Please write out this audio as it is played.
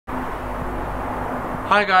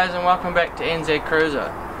Hi guys, and welcome back to NZ Cruiser.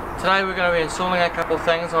 Today we're going to be installing a couple of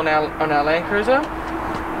things on our Land Cruiser.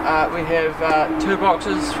 We have two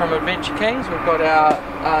boxes from Adventure Kings. We've got our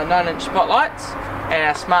 9-inch spotlights and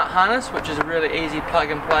our smart harness, which is a really easy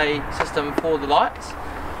plug and play system for the lights.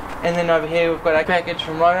 And then over here we've got our package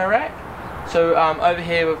from Rhino Rack. So over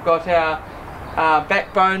here we've got our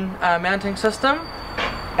backbone mounting system,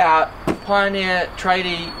 our Pioneer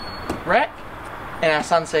Tradie rack, and our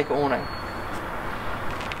Sunseeker awning.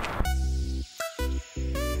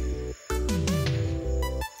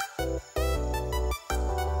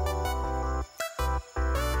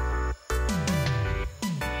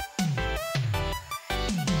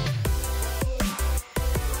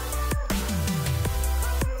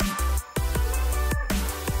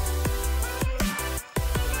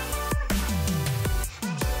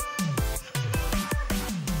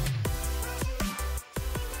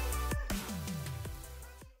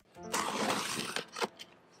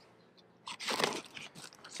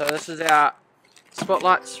 So this is our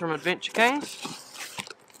spotlights from Adventure Kings.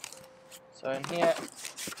 So in here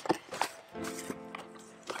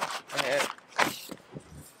we have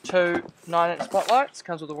two 9-inch spotlights,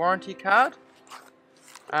 comes with a warranty card.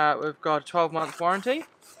 We've got a 12-month warranty,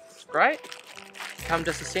 it's great. Come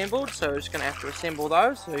disassembled, so we're just going to have to assemble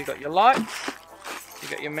those. So you've got your lights, you've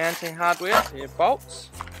got your mounting hardware, so your bolts,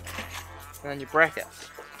 and then your brackets.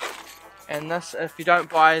 And this, if you don't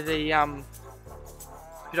buy the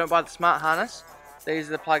smart harness, these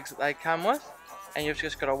are the plugs that they come with, and you've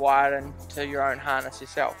just got to wire it into your own harness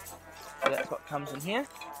yourself. So that's what comes in here,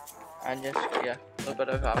 and you've got your little bit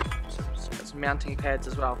of some mounting pads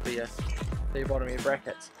as well for your bottom of your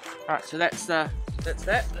brackets. Alright, so that's that.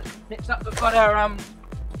 Next up we've got our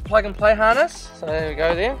plug and play harness. So there we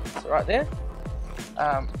go there, it's right there.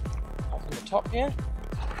 Up on the top here.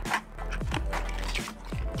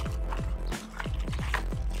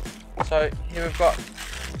 So here we've got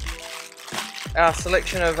our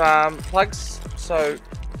selection of plugs. So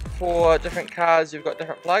for different cars you've got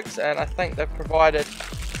different plugs, and I think they've provided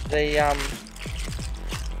the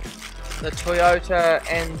Toyota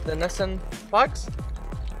and the Nissan plugs.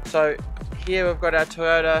 So here we've got our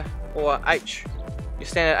Toyota or your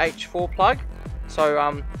standard H4 plug.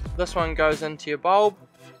 So this one goes into your bulb,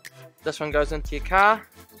 this one goes into your car,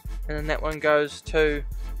 and then that one goes to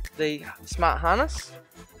the smart harness.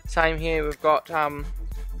 Same here, we've got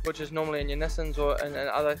which is normally in your Nissans or in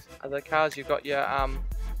other cars, you've got your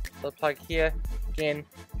the plug here. Again,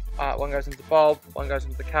 one goes into the bulb, one goes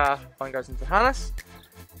into the car, one goes into the harness.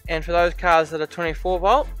 And for those cars that are 24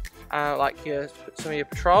 volt, like some of your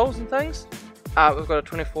patrols and things, we've got a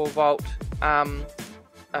 24 volt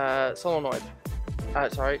solenoid,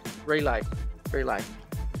 relay.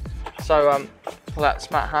 So pull out the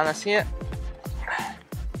smart harness here.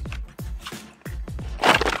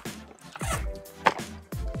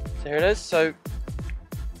 So here it is. So you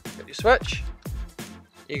got your switch,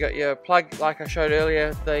 you got your plug like I showed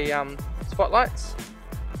earlier, the spotlights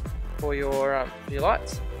for your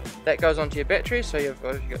lights. That goes onto your battery, so you've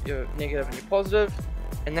got your negative and your positive,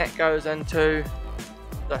 and that goes into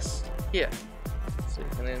this here. So you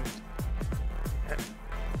can then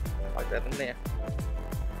plug that in there.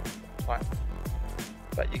 Fine.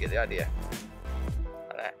 But you get the idea.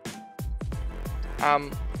 Like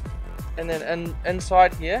that. And then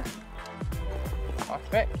inside here,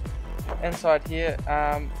 inside here,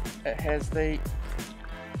 it has the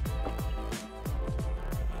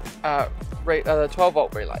 12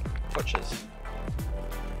 volt relay, which is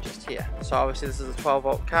just here. So obviously this is a 12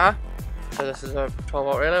 volt car, so this is a 12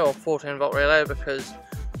 volt relay or 14 volt relay, because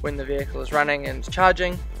when the vehicle is running and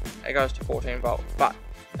charging, it goes to 14 volt, but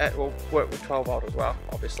it will work with 12 volt as well,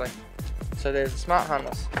 obviously. So there's the smart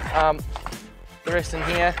harness. The rest in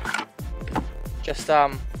here just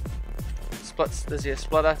splits. There's your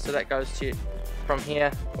splitter, so that goes to from here,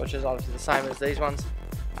 which is obviously the same as these ones.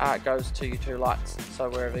 It goes to your two lights, so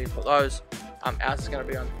wherever you put those. Ours is going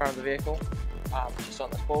to be on the front of the vehicle, just on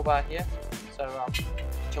this ball bar here, so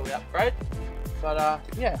until we upgrade. But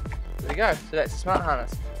yeah, there we go. So that's the smart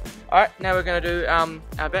harness. Alright, now we're going to do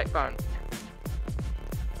our backbone.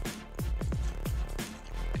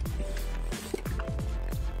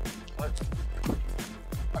 Open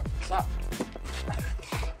this up.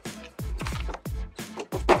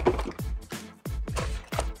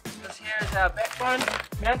 This here is our backbone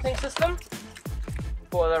mounting system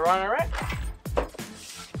for the Rhino Rack.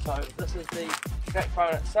 So this is the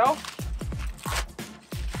backbone itself.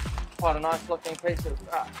 Quite a nice looking piece of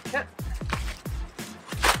kit.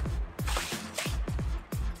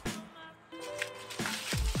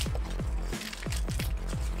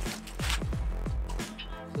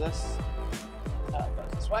 this goes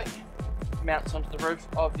way, mounts onto the roof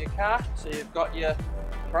of your car. So you've got your,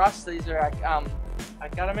 for us these are our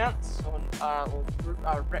gutter mounts or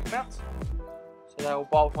rack mounts. So they will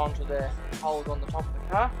bolt onto the holes on the top of the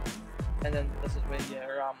car, and then this is where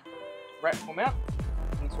your rack will mount.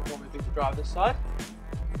 And this will probably be the driver's side.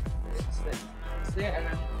 It's there, and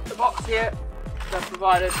then the box here, they've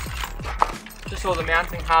provided just all the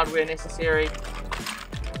mounting hardware necessary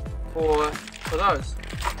for those.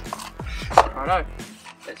 Righto,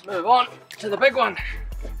 let's move on to the big one.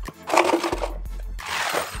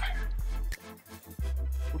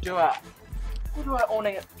 We'll do our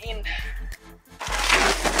awning at the end.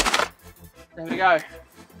 There we go.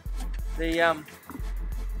 The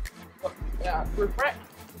roof rack.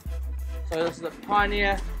 So this is the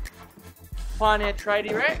Pioneer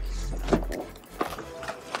Tradie rack.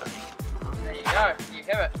 There you go. You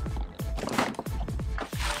have it.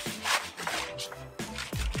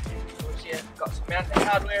 Got some mounting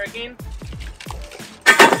hardware again.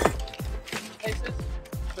 Pieces.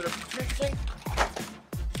 Bit of packaging.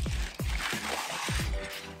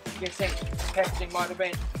 Guessing packaging might have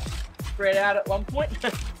been spread out at one point,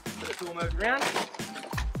 but it's all moved around.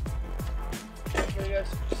 Here we go,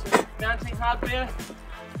 some mounting hardware.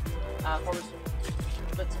 Probably some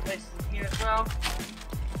bits and pieces in here as well.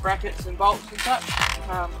 Brackets and bolts and such.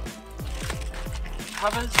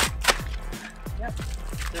 Covers. Yep.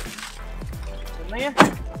 It's in there.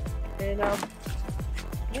 And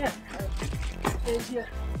yeah, there's your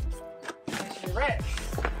rack.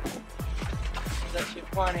 That's your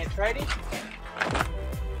Pioneer Tradie.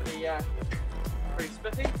 Pretty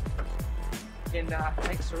spiffy. And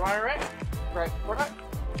thanks to Rhino Rack, great product.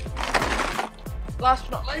 Last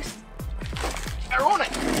but not least, our awning.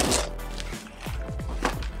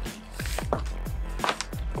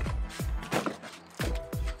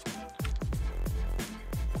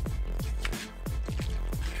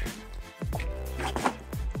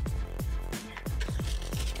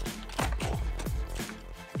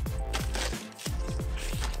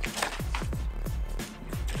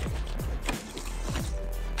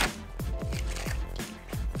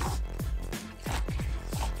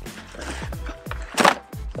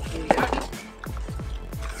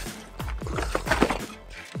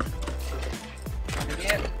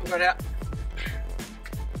 Got out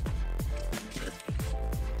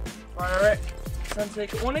Rhino Rack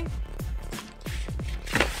sunset awning.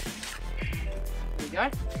 There you go.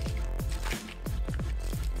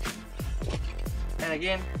 And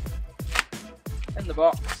again, in the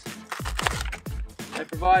box, they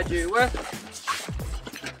provide you with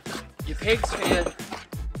your pegs for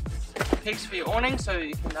your awning, so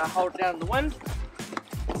you can hold it down in the wind.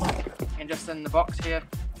 And just in the box here,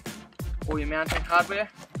 all your mounting hardware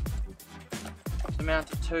to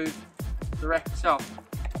mount it to the rack itself.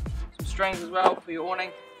 Some strings as well for your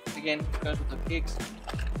awning. Again, goes with the pegs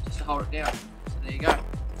just to hold it down. So there you go.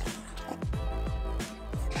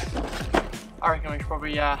 I reckon we should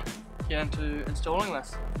probably get into installing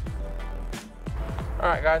this.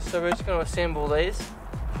 Alright guys, so we're just going to assemble these.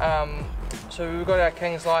 So we've got our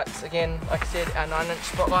King's lights again, like I said, our 9-inch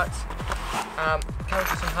spotlights. Comes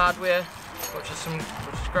with some hardware, which is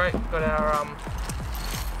great. We've got our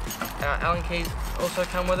Allen keys also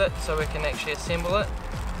come with it, so we can actually assemble it.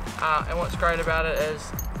 And what's great about it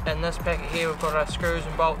is, in this packet here, we've got our screws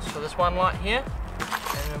and bolts for this one light here,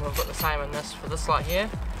 and then we've got the same in this for this light here.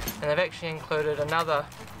 And they've actually included another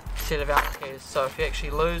set of Allen keys, so if you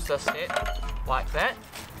actually lose this set like that,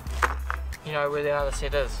 you know where the other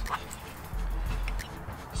set is.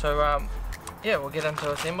 So yeah, we'll get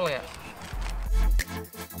into assembling it.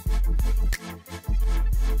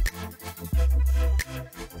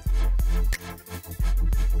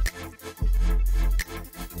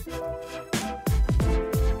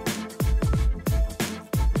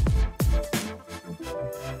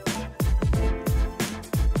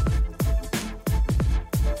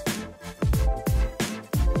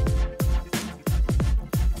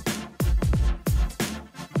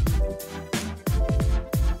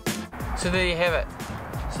 So there you have it.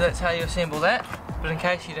 So that's how you assemble that, but in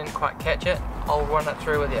case you didn't quite catch it, I'll run it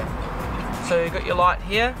through with you. So you've got your light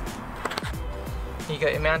here, you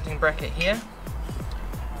got your mounting bracket here,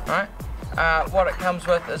 right? What it comes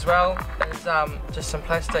with as well is just some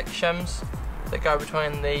plastic shims that go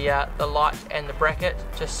between the light and the bracket,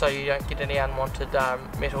 just so you don't get any unwanted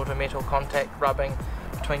metal to metal contact rubbing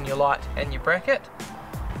between your light and your bracket.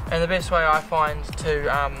 And the best way I find to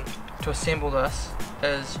assemble this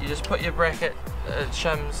is you just put your bracket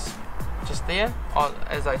shims just there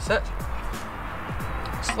as they sit,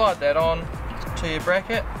 slide that on to your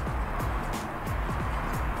bracket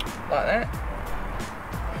like that,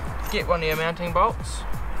 get one of your mounting bolts,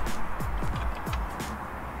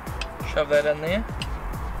 shove that in there.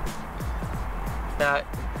 Now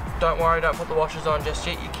don't worry, don't put the washers on just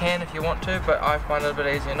yet. You can if you want to, but I find it a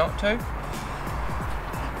bit easier not to,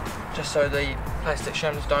 just so the plastic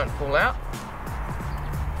shims don't fall out.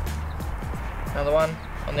 Another one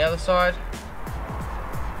on the other side.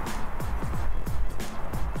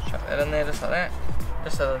 Chuck that in there just like that,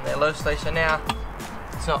 just so in there loosely, so now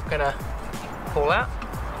it's not gonna fall out.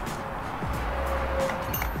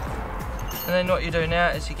 And then what you do now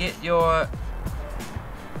is you get your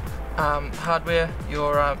hardware,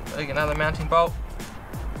 your another mounting bolt,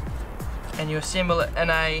 and you assemble it in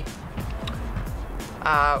a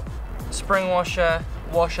spring washer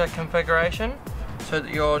configuration, so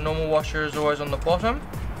that your normal washer is always on the bottom.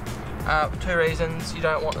 For two reasons: you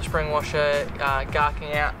don't want the spring washer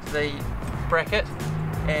garking out the bracket,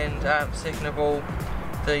 and second of all,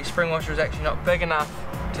 the spring washer is actually not big enough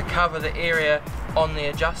to cover the area on the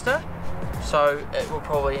adjuster, so it will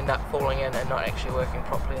probably end up falling in and not actually working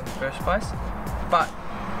properly in the first place. But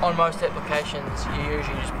on most applications you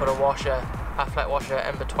usually just put a flat washer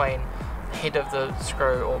in between the head of the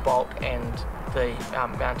screw or bolt and the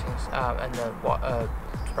mountings and the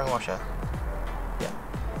spring washer. Yeah,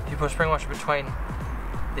 if you put a spring washer between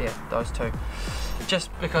those two, just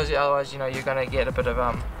because otherwise, you know, you're going to get a bit of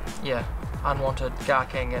unwanted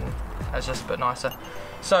garking, and it's just a bit nicer.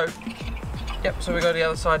 So yep, so we go to the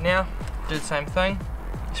other side now. Do the same thing.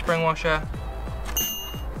 Your spring washer,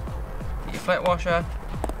 your flat washer,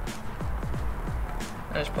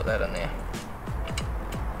 and just put that in there.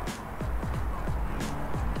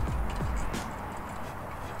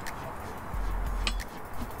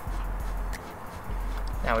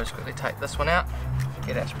 Now we'll just quickly take this one out,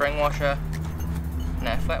 get our spring washer and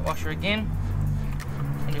our flat washer again,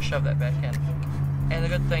 and just shove that back in. And the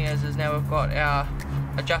good thing is now we've got our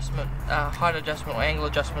adjustment, height adjustment or angle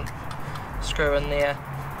adjustment screw in there.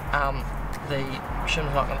 The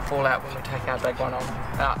shim's not going to fall out when we take our big one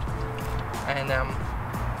out. And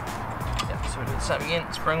yeah, so we do the same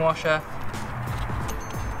again: spring washer,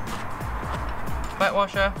 flat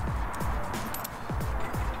washer,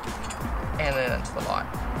 and then into the light.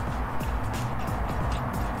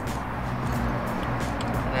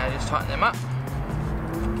 And now just tighten them up.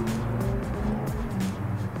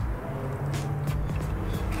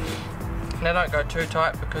 Now don't go too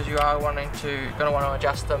tight, because you are going to want to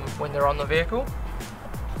adjust them when they're on the vehicle.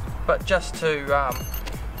 But just to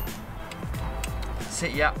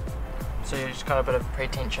set you up, so you just got a bit of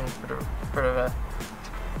pre-tension, bit of a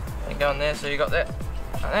thing going there. So you got that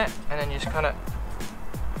like that, and then you just kind of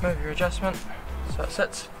move your adjustment so it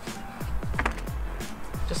sits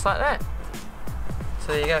just like that.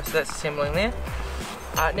 So there you go. So that's assembling there.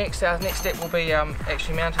 Our next step will be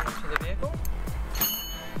actually mounting it to the vehicle.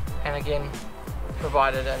 And again,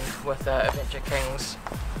 provided in with Adventure King's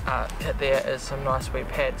kit there is some nice wee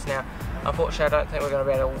pads. Now, unfortunately, I don't think we're going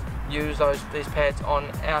to be able to use these pads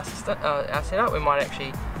on our setup. We might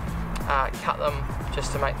actually cut them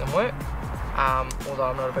just to make them work, although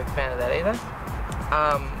I'm not a big fan of that either.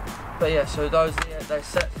 But yeah, so those there, they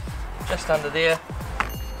sit just under there,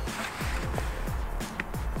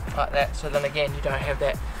 like that. So then again, you don't have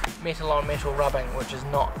that metal on metal rubbing, which is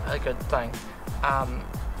not a good thing.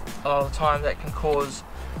 A lot of the time that can cause,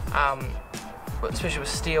 especially with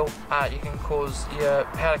steel, you can cause your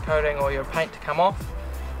powder coating or your paint to come off,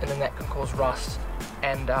 and then that can cause rust,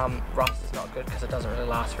 and rust is not good because it doesn't really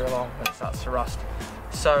last very long when it starts to rust.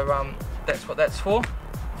 So that's what that's for,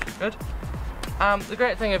 which is good. The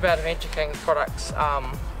great thing about Adventure King products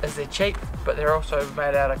is they're cheap, but they're also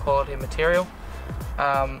made out of quality material.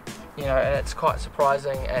 You know, and it's quite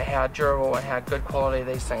surprising at how durable and how good quality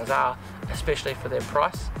these things are, especially for their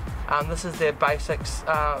price. This is their basic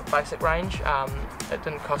range. It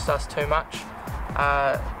didn't cost us too much.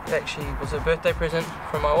 It actually was a birthday present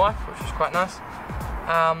from my wife, which was quite nice.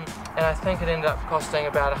 And I think it ended up costing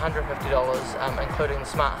about $150, including the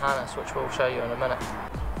smart harness, which we'll show you in a minute.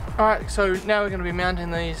 Alright, so now we're going to be mounting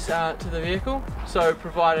these to the vehicle. So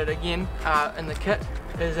provided again in the kit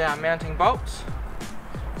is our mounting bolts.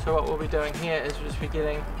 So what we'll be doing here is we'll just be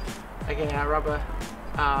getting again our rubber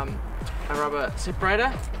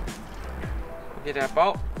separator. We'll get our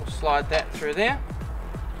bolt, we'll slide that through there,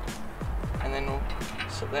 and then we'll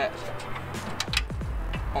sit that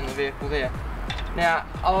on the vehicle there. Now,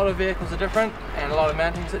 a lot of vehicles are different, and a lot of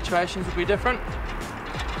mounting situations will be different.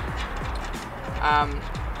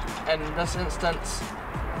 In this instance,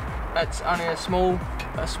 it's only a small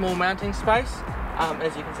mounting space,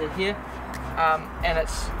 as you can see here, and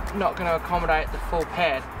it's not going to accommodate the full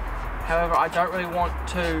pad. However, I don't really want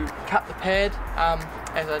to cut the pad,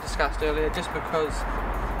 as I discussed earlier, just because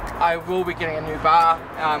I will be getting a new bar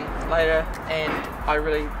later, and I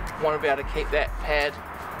really want to be able to keep that pad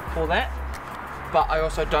for that, but I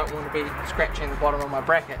also don't want to be scratching the bottom of my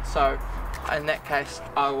bracket, so in that case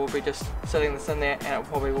I will be just sitting this in there and it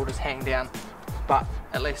probably will just hang down, but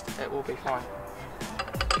at least it will be fine.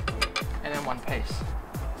 And in one piece.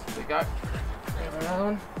 There we go. Grab another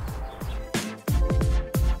one.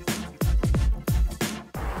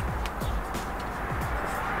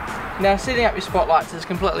 Now, setting up your spotlights is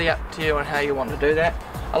completely up to you on how you want to do that.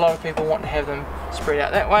 A lot of people want to have them spread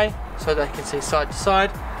out that way so they can see side to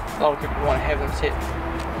side. A lot of people want to have them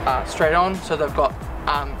set straight on so they've got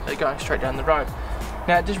they're going straight down the road.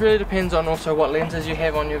 Now it just really depends on also what lenses you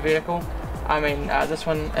have on your vehicle. I mean, this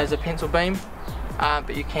one is a pencil beam,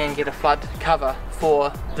 but you can get a flood cover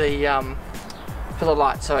for the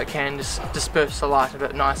light, so it can just disperse the light a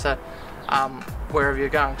bit nicer wherever you're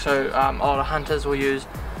going. So a lot of hunters will use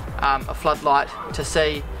a floodlight to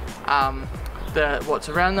see what's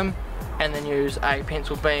around them, and then use a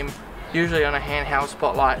pencil beam, usually on a handheld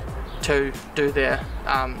spotlight, to do their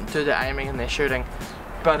aiming and their shooting.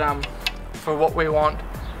 But for what we want,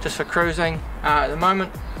 just for cruising at the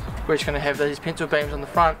moment, we're just going to have these pencil beams on the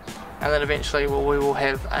front, and then eventually we will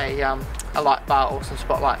have a light bar or some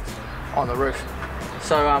spotlights on the roof.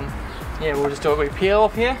 So yeah, we'll just do a wee peel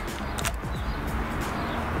off here.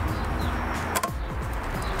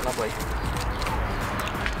 Lovely.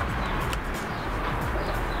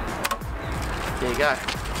 There you go.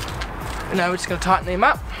 And now we're just going to tighten them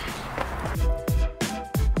up.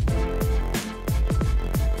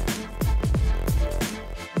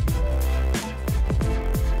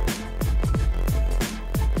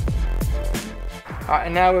 Alright,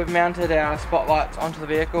 and now we've mounted our spotlights onto the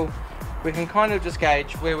vehicle, we can kind of just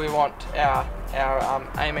gauge where we want our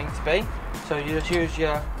aiming to be. So you just use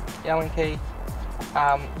your Allen key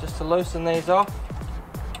just to loosen these off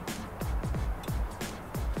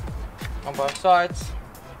on both sides.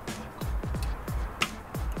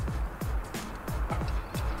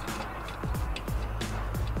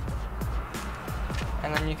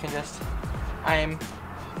 And then you can just aim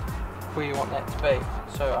where you want that to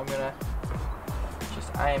be. So I'm going to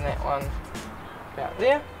just aim that one about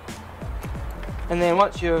there. And then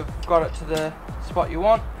once you've got it to the spot you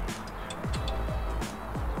want,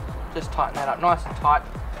 just tighten that up nice and tight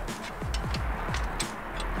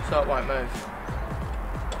so it won't move.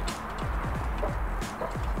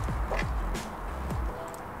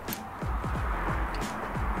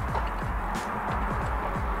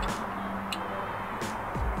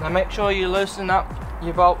 Now make sure you loosen up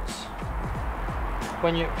your bolts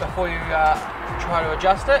before you try to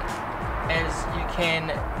adjust it, as you can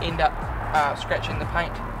end up scratching the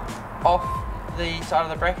paint off the side of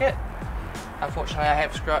the bracket. Unfortunately, I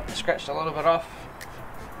have scratched a little bit off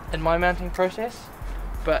in my mounting process,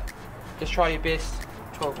 but just try your best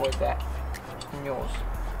to avoid that in yours.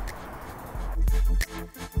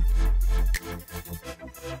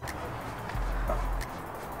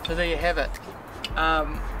 So there you have it.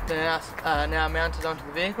 They're now mounted onto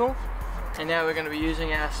the vehicle, and now we're going to be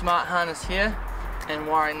using our smart harness here and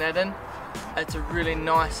wiring that in. It's a really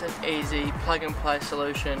nice and easy plug and play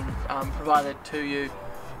solution provided to you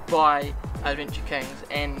by Adventure Kings,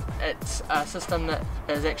 and it's a system that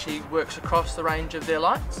actually works across the range of their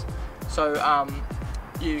lights. So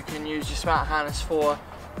you can use your smart harness for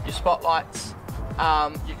your spotlights.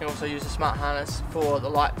 You can also use the smart harness for the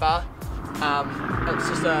light bar.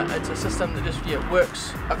 It's a system that just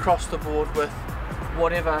works across the board with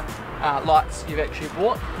whatever lights you've actually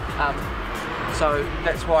bought. So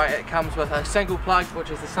that's why it comes with a single plug, which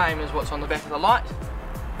is the same as what's on the back of the light,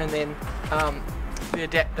 and then the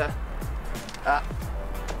adapter,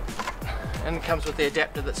 and it comes with the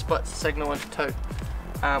adapter that splits the signal into two,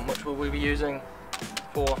 which we'll be using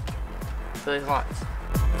for these lights.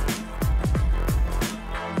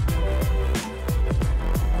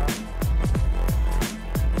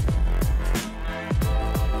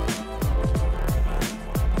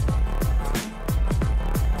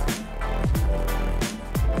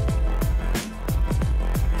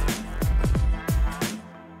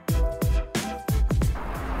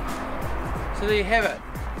 So there you have it.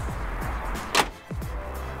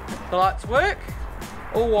 The lights work,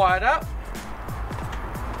 all wired up.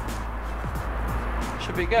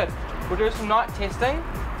 Should be good. We'll do some night testing.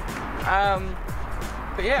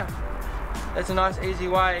 But yeah, that's a nice easy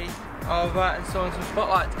way of installing some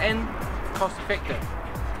spotlights, and cost effective.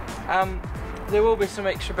 There will be some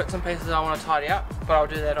extra bits and pieces I want to tidy up, but I'll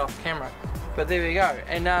do that off camera. But there we go.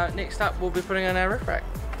 And next up we'll be putting on our roof rack.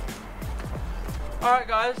 Alright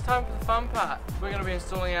guys, time for the fun part. We're going to be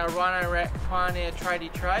installing our Rhino Rack Pioneer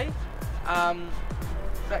Tradie tray.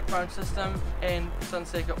 backbone system and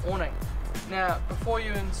sunseeker awning. Now before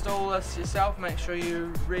you install this yourself, make sure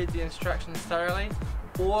you read the instructions thoroughly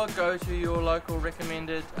or go to your local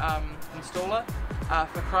recommended installer.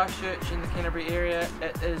 For Christchurch in the Canterbury area,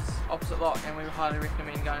 it is opposite lock, and we highly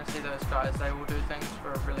recommend going to see those guys. They will do things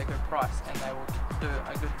for a really good price and they will do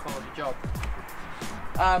a good quality job.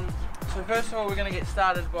 So first of all, we're going to get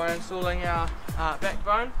started by installing our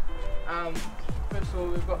backbone. First of all,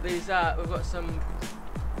 we've got these. We've got some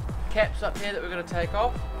caps up here that we're going to take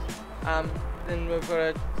off. Then we've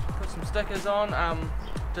got to put some stickers on,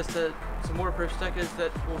 some waterproof stickers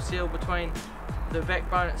that will seal between the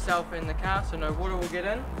backbone itself and the car, so no water will get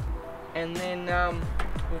in. And then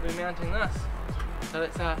we'll be mounting this. So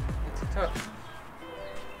let's get to it.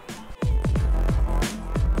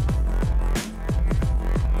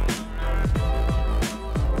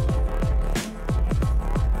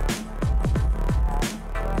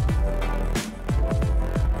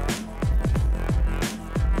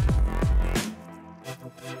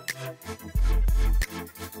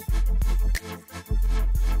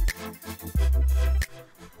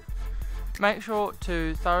 Make sure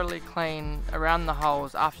to thoroughly clean around the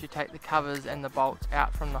holes after you take the covers and the bolts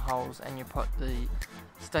out from the holes and you put the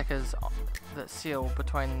stickers that seal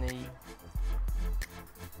between the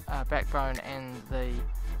backbone and the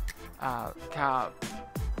car,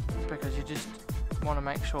 because you just want to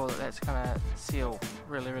make sure that that's going to seal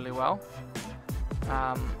really well.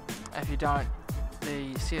 If you don't,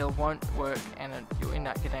 the seal won't work and you'll end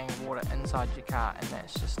up getting water inside your car, and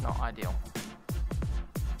that's just not ideal.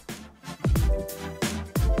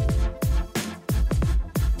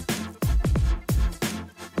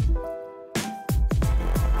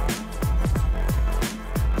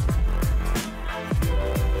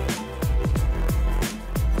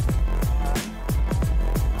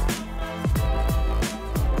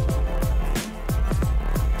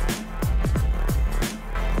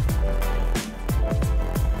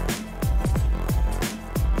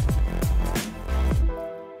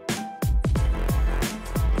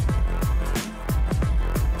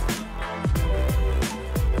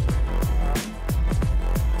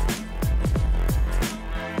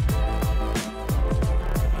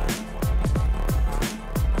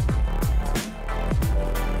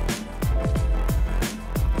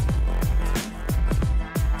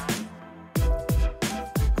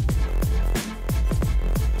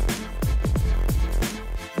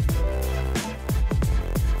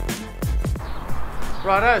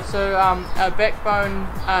 Righto, so our backbone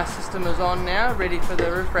system is on now, ready for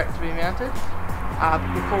the roof rack to be mounted.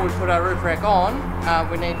 Before we put our roof rack on,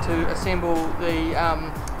 we need to assemble the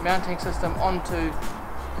mounting system onto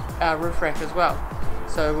our roof rack as well.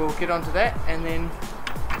 So we'll get onto that and then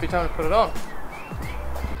it'll be time to put it on.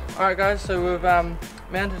 Alright guys, so we've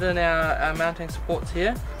mounted in our mounting supports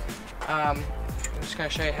here. I'm just going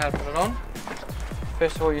to show you how to put it on.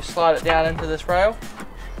 First of all, you slide it down into this rail,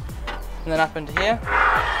 and then up into here,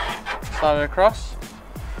 slide it across.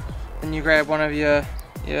 Then you grab one of your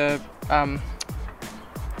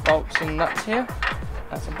bolts and nuts here,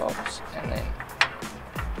 nuts and bolts, and then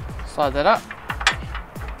slide that up,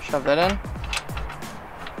 shove that in,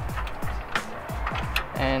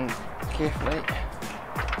 and carefully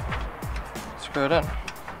screw it in.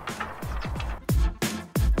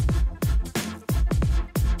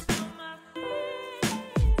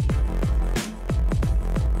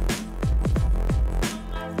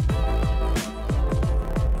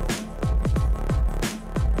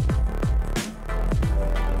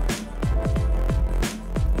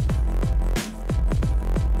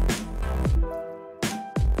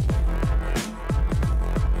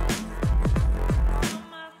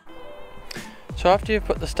 So after you've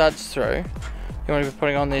put the studs through, you want to be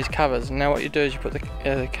putting on these covers. And now what you do is you put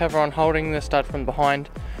the cover on, holding the stud from behind,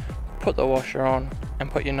 put the washer on, and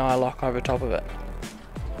put your nylock over top of it.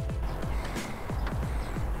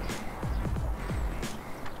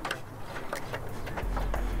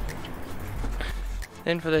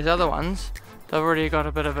 Then for these other ones, they've already got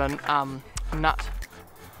a bit of a nut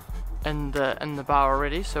in the bar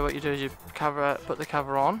already. So what you do is you put the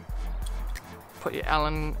cover on, put your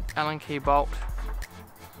Allen key bolt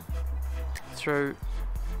through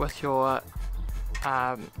with your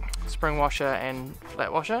spring washer and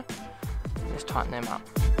flat washer. Just tighten them up.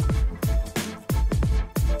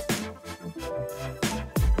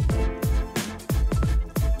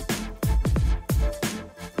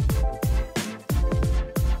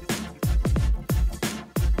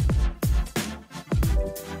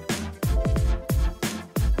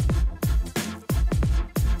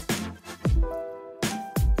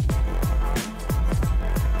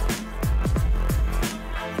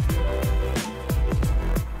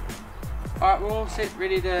 Right, we're all set,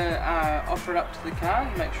 ready to offer it up to the car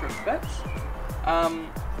and make sure it fits.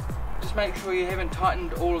 Just make sure you haven't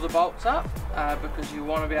tightened all of the bolts up because you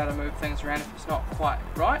want to be able to move things around if it's not quite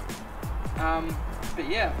right. But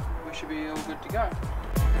yeah, we should be all good to go.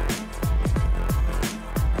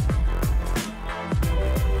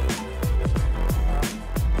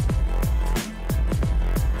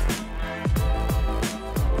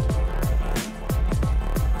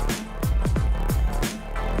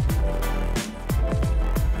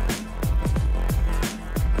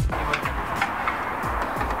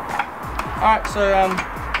 Alright, so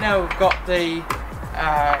now we've got the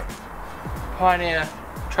Pioneer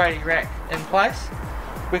Tradie rack in place,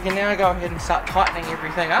 we can now go ahead and start tightening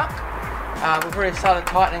everything up. We've already started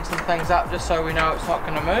tightening some things up just so we know it's not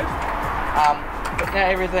going to move. But now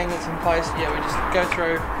everything is in place, yeah, we just go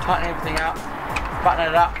through, tighten everything up, button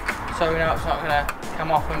it up so we know it's not going to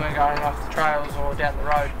come off when we're going off the trails or down the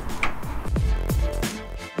road.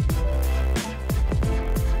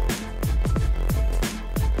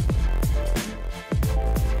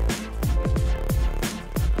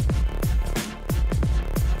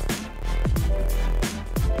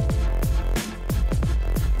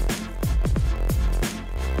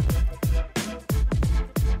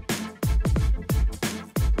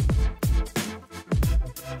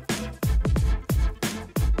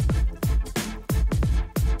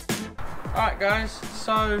 Alright guys,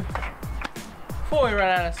 so before we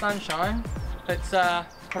run out of sunshine, let's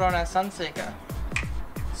put on our sun seeker.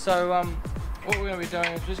 So what we're going to be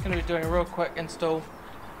doing is just going to be doing a real quick install.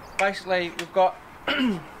 Basically we've got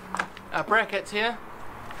our brackets here.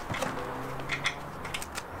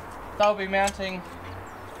 They'll be mounting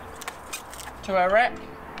to our rack,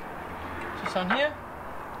 just on here,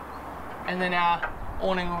 and then our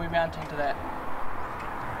awning will be mounting to that.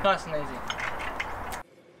 Nice and easy.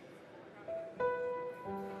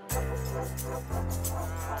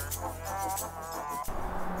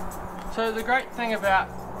 So the great thing about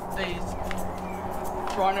these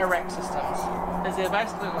Rhino Rack systems is they're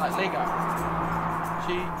basically like Lego.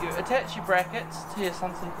 So you attach your brackets to your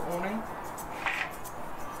sunseeker awning,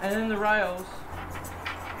 and in the rails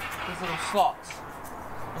there's little slots,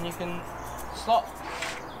 and you can slot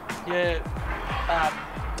your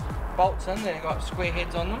bolts in. They've got square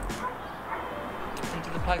heads on them into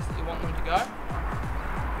the place that you want them to go.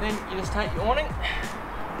 Then you just take your awning,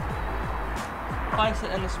 place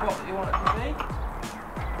it in the spot that you want it to be,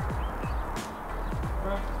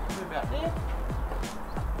 probably about there,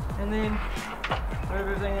 and then move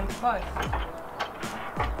everything into place.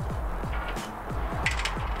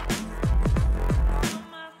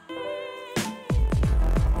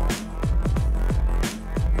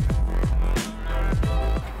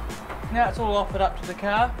 Now it's all offered up to the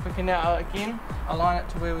car, we can now again align it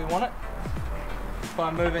to where we want it by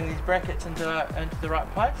moving these brackets into the right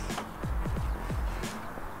place.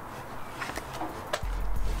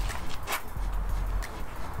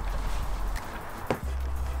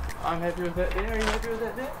 I'm happy with that there. Are you happy with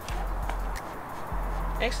that there?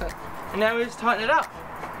 Excellent. And now we just tighten it up.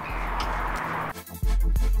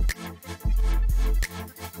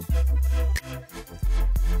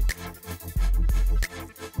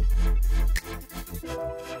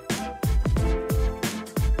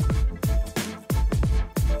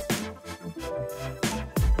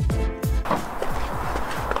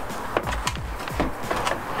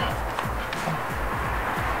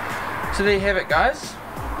 So there you have it guys,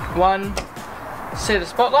 one set of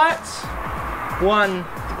spotlights, one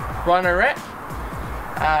Rhino Rack,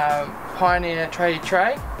 Pioneer Tradie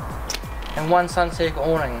tray, and one sunseeker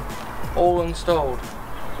awning, all installed.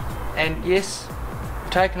 And yes,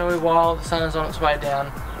 it's taken a wee while, the sun is on its way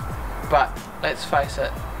down, but let's face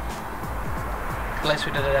it, at least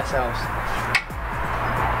we did it ourselves.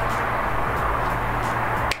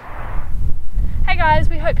 Hey guys,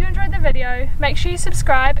 we hope you enjoyed the video. Make sure you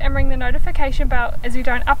subscribe and ring the notification bell as we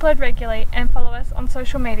don't upload regularly, and follow us on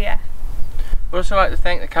social media. We'd also like to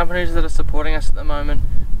thank the companies that are supporting us at the moment.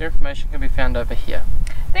 Their information can be found over here.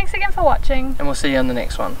 Thanks again for watching, and we'll see you on the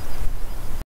next one.